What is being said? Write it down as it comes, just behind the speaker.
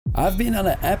I've been on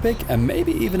an epic and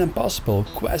maybe even impossible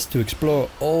quest to explore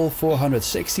all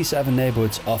 467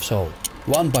 neighborhoods of Seoul,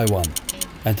 one by one.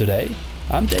 And today,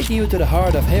 I'm taking you to the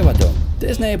heart of Hyehwa-dong.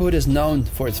 This neighborhood is known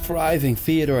for its thriving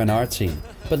theater and art scene,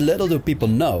 but little do people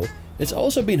know, it's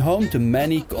also been home to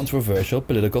many controversial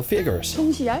political figures.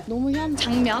 Hell,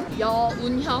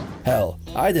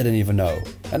 I didn't even know,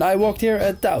 and I walked here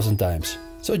 1,000 times.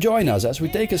 So join us as we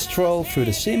take a stroll through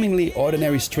the seemingly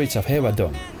ordinary streets of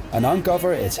Hyehwa-dong and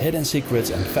uncover its hidden secrets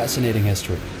and fascinating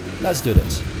history. Let's do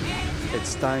this.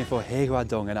 It's time for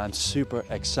Hyehwa-dong and I'm super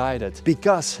excited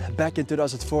because back in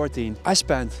 2014 I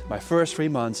spent my first 3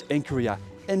 months in Korea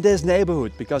in this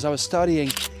neighborhood because I was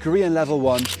studying Korean level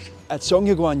 1 at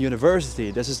Sungkyunkwan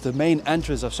University. This is the main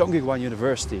entrance of Sungkyunkwan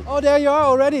University. Oh, there you are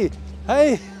already!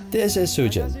 Hey! This is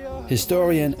Soojin,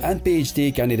 historian and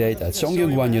Ph.D. candidate at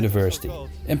Sungkyunkwan University.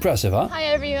 Impressive, huh? Hi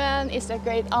everyone, it's a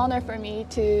great honor for me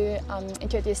to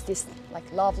introduce this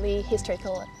lovely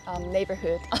historical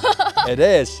neighborhood. It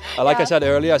is. Like I said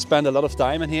earlier, I spent a lot of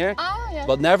time in here,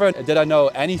 but never did I know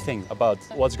anything about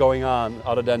what's going on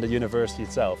other than the university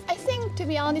itself. I think, to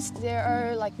be honest, there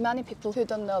are many people who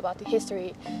don't know about the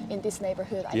history in this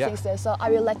neighborhood. I think so. So I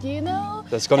will let you know.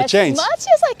 That's gonna change. As much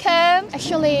as I can.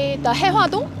 Actually, the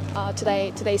Hyehwa-dong,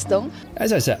 today's dong.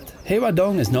 As I said,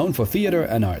 Hyehwa-dong is known for theater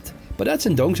and art, but that's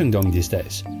in Dongseung-dong these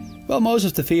days. Well, most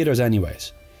of the theaters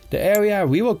anyways. The area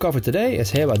we will cover today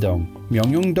is Hyehwa-dong,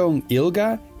 Myeongnyung-dong,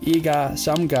 Ilga, Iga,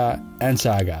 Samga and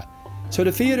Saga. So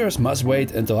the theaters must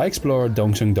wait until I explore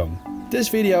Dongseung-dong. This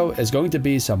video is going to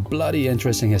be some bloody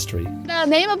interesting history. The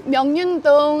name of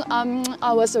Myeongnyung-dong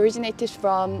was originated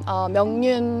from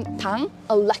Myeongnyung-dang,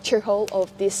 a lecture hall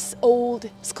of this old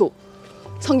school,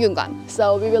 Syngkyunkwan.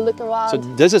 So we will look around. So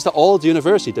this is the old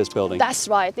university, this building? That's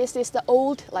right. This is the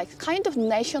old, kind of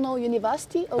national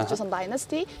university of Joseon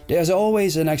Dynasty. There's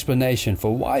always an explanation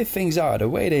for why things are the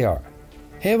way they are.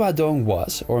 Hyehwa-dong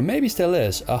was, or maybe still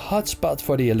is, a hot spot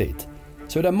for the elite.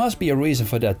 So there must be a reason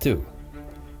for that too.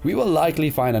 We will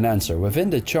likely find an answer within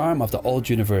the charm of the old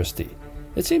university.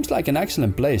 It seems like an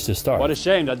excellent place to start. What a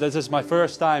shame that this is my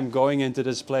first time going into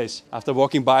this place after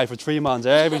walking by for 3 months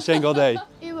every single day.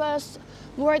 It was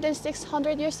more than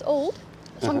 600 years old,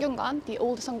 Syngkyunkwan, the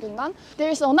old Syngkyunkwan. There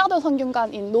is another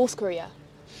Syngkyunkwan in North Korea.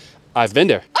 I've been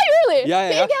there. Oh, really?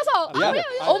 Yeah.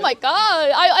 Oh my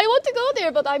God! I want to go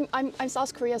there, but I'm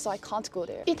South Korea, so I can't go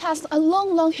there. It has a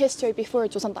long history before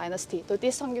Joseon Dynasty. So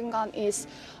this Syngkyunkwan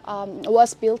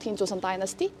was built in Joseon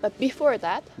Dynasty, but before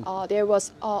that, there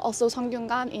was also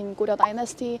Syngkyunkwan in Goryeo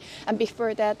Dynasty, and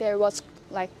before that there was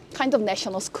kind of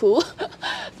national school.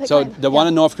 So the one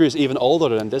in North Korea is even older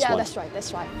than this one? Yeah,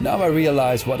 that's right. Now I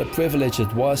realize what a privilege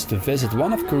it was to visit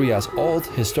one of Korea's old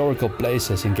historical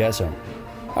places in Gaeseong.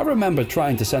 I remember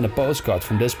trying to send a postcard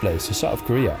from this place to South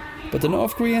Korea, but the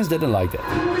North Koreans didn't like that.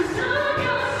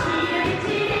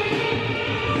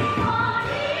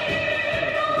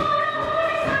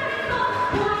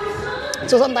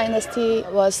 Joseon Dynasty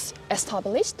was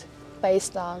established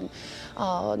based on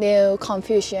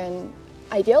Neo-Confucian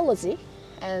ideology,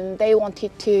 and they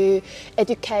wanted to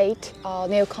educate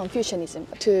Neo-Confucianism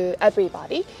to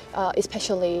everybody,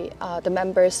 especially the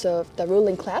members of the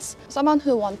ruling class. Someone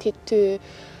who wanted to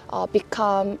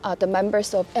become the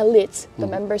members of elites, the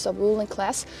members of ruling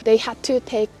class, they had to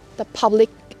take the public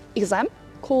exam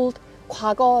called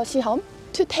과거 시험.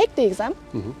 To take the exam,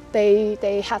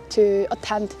 they had to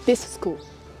attend this school.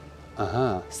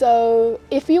 So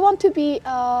if you want to be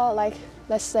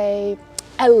let's say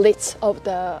elite of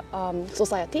the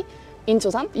society in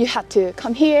Joseon, you had to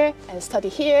come here and study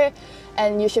here,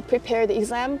 and you should prepare the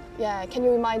exam. Yeah, can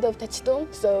you remind of Daechidong?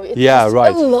 So it's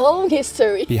a long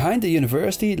history. Behind the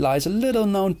university lies a little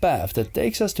known path that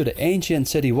takes us to the ancient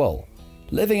city wall.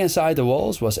 Living inside the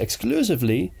walls was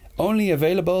exclusively only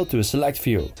available to a select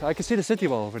few. So I can see the city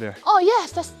wall over there. Oh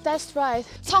yes, that's right.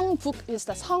 Seongbuk is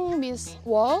the Seong means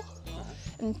wall,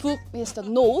 and Buk means the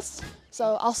north.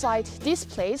 So outside this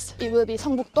place, it will be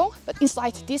Seongbuk-dong, but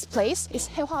inside this place is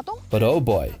Hyehwa-dong. But oh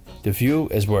boy, the view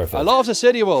is worth it. I love the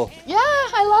city wall. Yeah,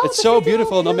 I love it. It's so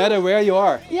beautiful no matter where you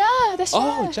are. Yeah, that's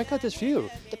right. Oh, check out this view.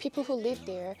 The people who live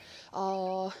there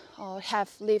have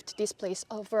lived this place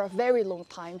for a very long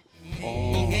time.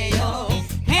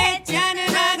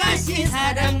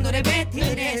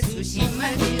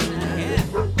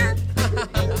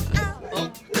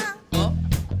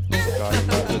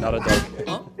 Another dog.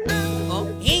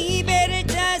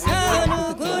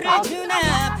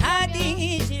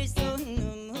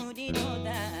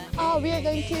 We are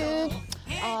going to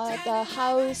the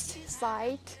house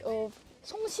site of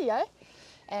Songsiyeol,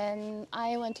 And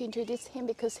I want to introduce him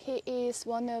because he is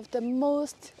one of the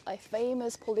most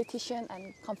famous politician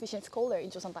and Confucian scholar in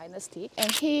Joseon Dynasty. And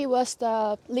he was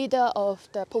the leader of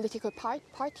the political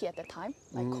party at the time,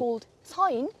 called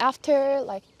Soojin. After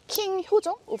King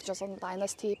Hyehwa-dong of Joseon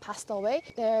Dynasty passed away,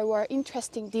 there were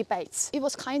interesting debates. It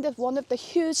was kind of one of the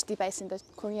huge debates in the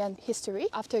Korean history.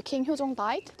 After King Hyehwa-dong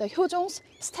died, the Hyehwa-dong's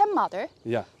stepmother,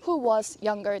 who was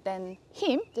younger than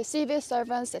him, the civil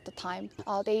servants at the time,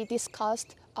 they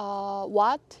discussed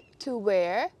what to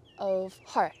wear of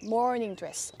her mourning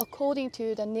dress. According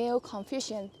to the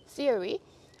Neo-Confucian theory,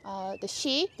 the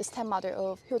stepmother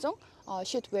of Hyehwa-dong,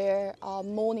 should wear a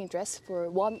mourning dress for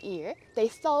 1 year. They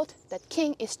thought that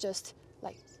king is just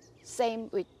same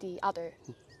with the other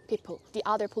people, the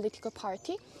other political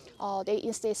party. They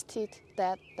insisted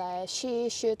that she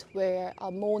should wear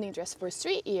a mourning dress for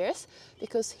 3 years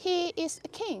because he is a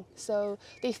king. So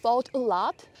they fought a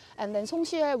lot. And then Song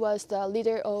Si-yeol was the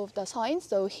leader of the Soojin,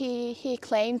 so he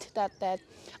claimed that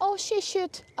she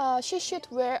should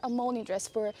wear a mourning dress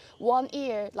for 1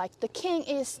 year. Like the king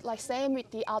is same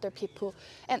with the other people.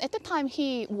 And at the time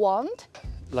he won.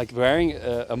 Like wearing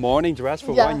a mourning dress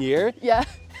for 1 year? Yeah.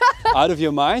 Out of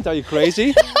your mind? Are you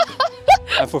crazy?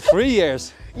 And for 3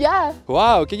 years? Yeah.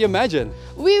 Wow, can you imagine?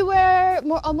 We wear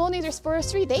a mourning dress for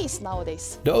 3 days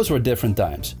nowadays. Those were different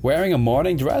times. Wearing a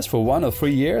mourning dress for 1 or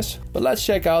 3 years? But let's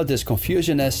check out this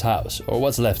Confucianist house, or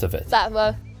what's left of it. That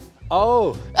one.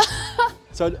 Oh!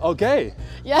 So, okay.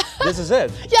 Yeah. This is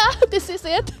it? Yeah, this is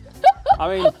it. I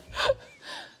mean,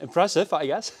 impressive, I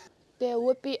guess. There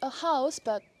would be a house,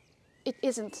 but it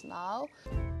isn't now.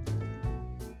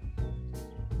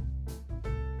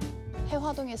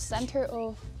 Hyehwa-dong is center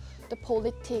of the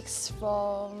politics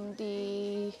from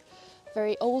the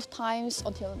very old times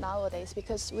until nowadays,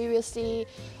 because we will see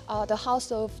the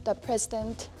house of the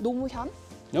president Nomuhyun.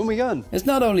 Nomuhyun. It's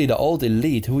not only the old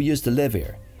elite who used to live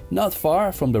here. Not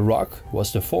far from the rock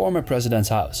was the former president's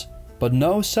house, but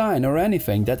no sign or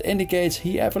anything that indicates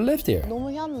he ever lived here.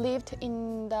 Nomuhyun lived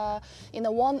in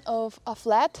a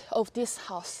flat of this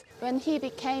house. When he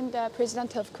became the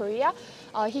president of Korea,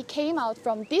 he came out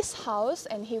from this house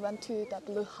and he went to the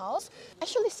Blue House.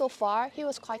 Actually, so far, he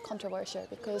was quite controversial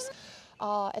because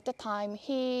at the time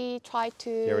he tried to...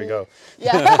 Here we go.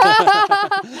 Yeah.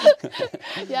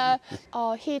 Yeah.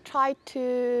 He tried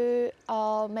to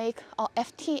make a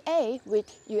FTA with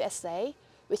USA,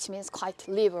 which means quite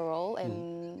liberal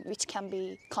and which can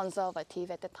be conservative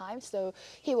at the time. So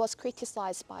he was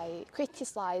criticized by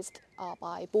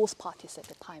both parties at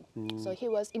the time. So he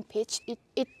was impeached.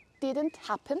 It didn't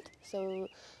happen. So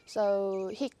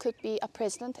he could be a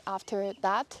president after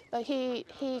that. But he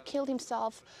killed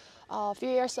himself a few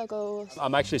years ago.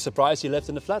 I'm actually surprised he lived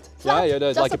in a flat.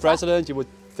 Yeah, like a president, you would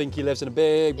think he lives in a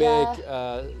big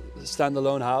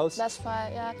standalone house. That's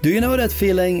right, yeah. Do you know that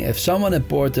feeling if someone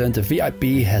important, a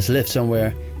VIP, has lived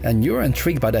somewhere and you're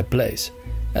intrigued by that place?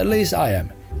 At least I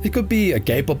am. It could be a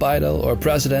K-pop idol or a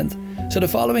president. So the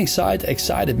following site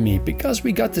excited me because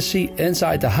we got to see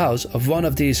inside the house of one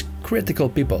of these critical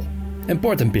people,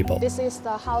 important people. This is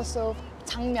the house of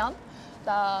장면,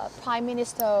 the Prime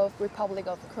Minister of Republic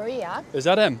of Korea. Is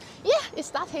that him? Yeah, it's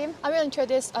that him. I will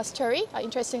introduce a story, an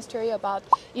interesting story about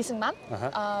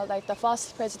Syngkyunkwan, like the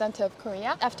first president of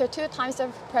Korea. After 2 times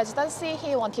of presidency,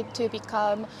 he wanted to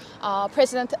become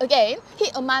president again. He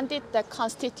amended the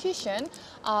constitution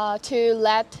to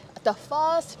let the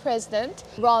first president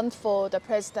run for the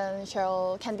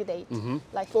presidential candidate,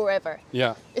 like forever.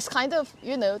 Yeah. It's kind of,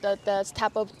 the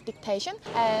step of dictation.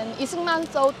 And Syngkyunkwan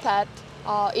thought that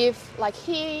if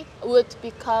he would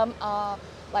become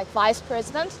vice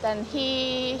president, then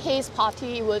his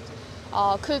party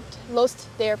could lose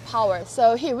their power.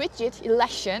 So he reached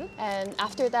election, and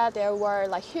after that there were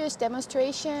huge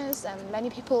demonstrations and many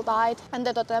people died. And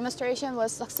the demonstration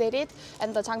was succeeded,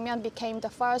 and the 장면 became the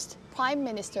first Prime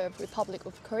Minister of Republic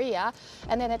of Korea.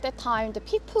 And then at that time, the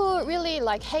people really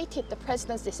hated the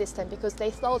presidency system because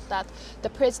they thought that the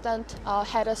president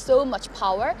had so much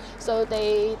power. So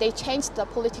they changed the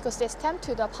political system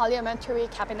to the parliamentary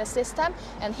cabinet system,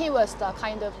 and he was the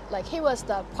he was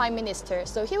the prime minister.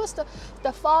 So he was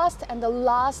the first and the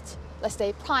last, let's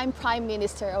say, prime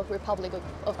minister of Republic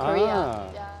of Korea.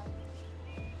 Yeah.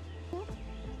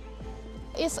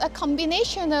 It's a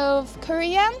combination of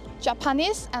Korean,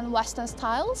 Japanese, and Western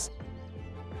styles.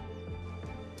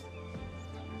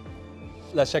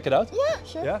 Let's check it out. Yeah,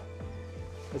 sure. Yeah,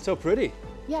 it's so pretty.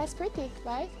 Yeah, it's pretty,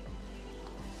 right?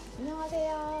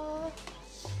 안녕하세요.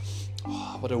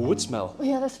 Oh, what a wood smell.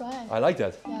 Yeah, that's right. I like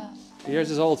that. Yeah. Here's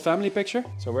his old family picture.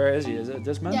 So where is he? Is it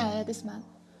this man? Yeah, this man.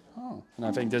 Oh, and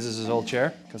I think this is his old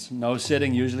chair, because no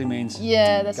sitting usually means,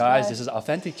 Yeah, that's guys, right. this is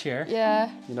authentic chair. Yeah.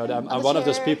 You know, I'm the one of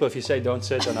those chair. people, if you say don't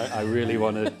sit, and I really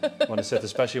want to sit,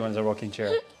 especially when it's a rocking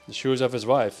chair. The shoes of his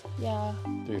wife. Yeah.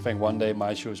 Do you think one day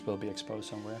my shoes will be exposed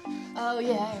somewhere? Oh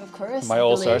yeah, of course. My I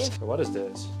all believe. stars. What is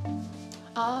this?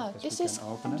 This We is can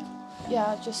open it.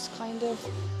 yeah, just kind of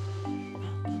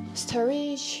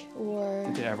storage or.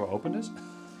 Did they ever open this?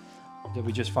 Did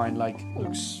we just find like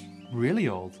looks really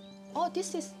old? Oh,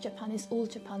 this is Japanese,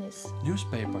 old Japanese.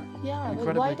 Newspaper. Yeah, but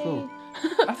Incredibly why cool.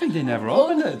 they? I think they never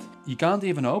opened it. You can't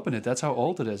even open it. That's how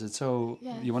old it is. It's so.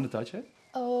 Yeah. You want to touch it?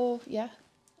 Oh yeah,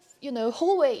 you know,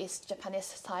 hallway is Japanese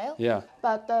style. Yeah.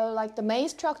 But the main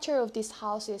structure of this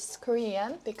house is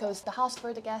Korean because the house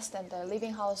for the guest and the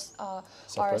living house are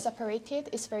Separate. separated.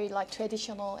 It's very like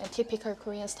traditional and typical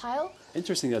Korean style.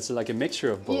 Interesting. That's like a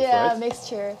mixture of both, Yeah, right?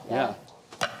 mixture. Yeah.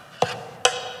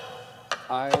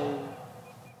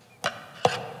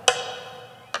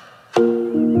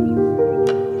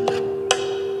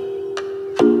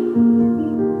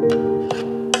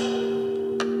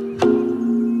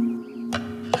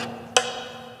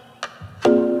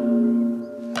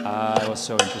 I was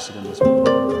so interested in this one.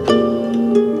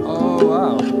 Oh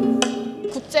wow.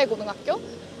 국제고등학교,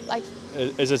 like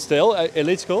Is it still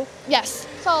elite school? yes,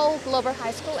 Seoul Global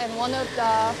High School and one of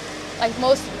the like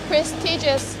most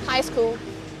prestigious high school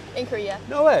in Korea.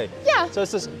 No way. Yeah. So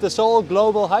it's the Seoul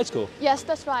Global High School. Yes,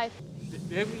 that's right.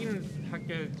 외국인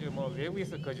학교 뭐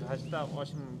외국에서 거주하시다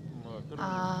오신 뭐 그런 저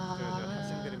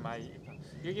학생들이 많이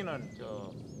여기는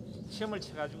저 시험을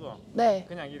쳐가지고 네.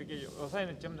 그냥 이렇게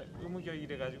요사이는 좀 의무교육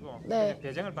이래가지고 네. 그냥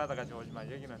배정을 받아가지고 오지만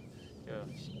여기는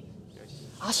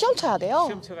시험 쳐야 돼요.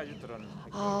 시험 쳐가지고 들어오는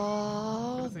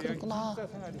학교. 그래서 그렇구나. 여기 기숙사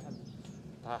생활이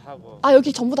다 하고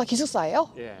여기 전부 다 기숙사예요?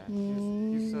 예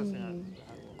기숙사 생활도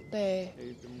하고 네.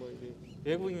 여기 뭐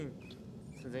외국인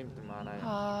선생님들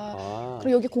많아요.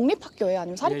 그리고 여기 공립학교예요?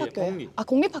 아니면 사립학교예요? 공립.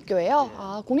 공립학교예요?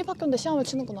 예. 공립학교인데 시험을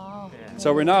치는구나. 예.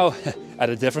 So we're now at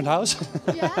a different house.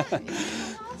 Yeah.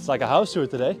 It's like a house tour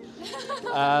today.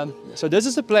 So this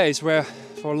is the place where,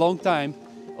 for a long time,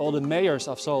 all the mayors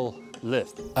of Seoul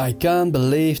lived. I can't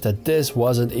believe that this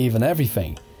wasn't even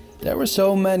everything. There were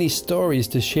so many stories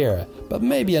to share, but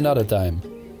maybe another time.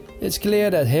 It's clear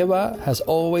that Hyehwa has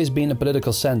always been a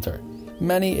political center.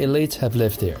 Many elites have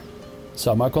lived here.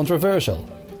 Some are controversial.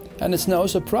 And it's no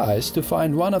surprise to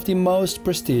find one of the most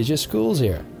prestigious schools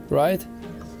here, right?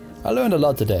 I learned a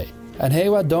lot today. And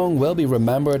Hyehwa-dong will be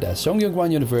remembered as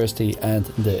Sungkyunkwan University and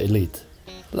the elite.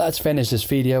 Let's finish this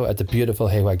video at the beautiful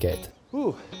Hyehwa Gate.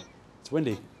 Ooh, it's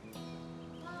windy.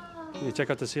 Can you check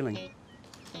out the ceiling?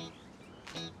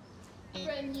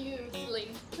 Brand new ceiling.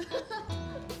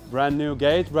 Brand new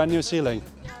gate, brand new ceiling.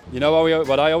 You know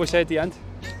what I always say at the end?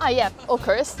 Yeah, of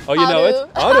course. Oh, you know it?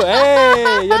 Oh,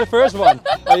 hey, you're the first one.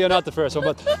 Oh, you're not the first one,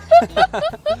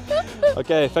 but...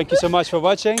 Okay, thank you so much for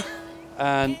watching.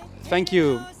 And thank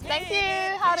you, Thank you,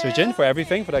 Haru. Soojin, for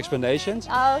everything, for the explanations.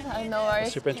 Oh, no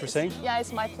worries. Super interesting. Yeah,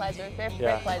 it's my pleasure. Very,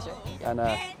 Yeah. very pleasure. And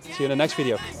see you in the next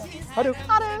video. Haru.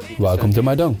 Welcome to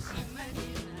my dong.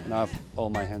 Now I have all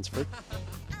my hands free.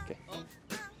 Okay.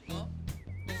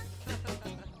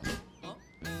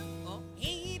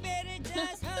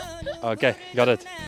 Okay, got it.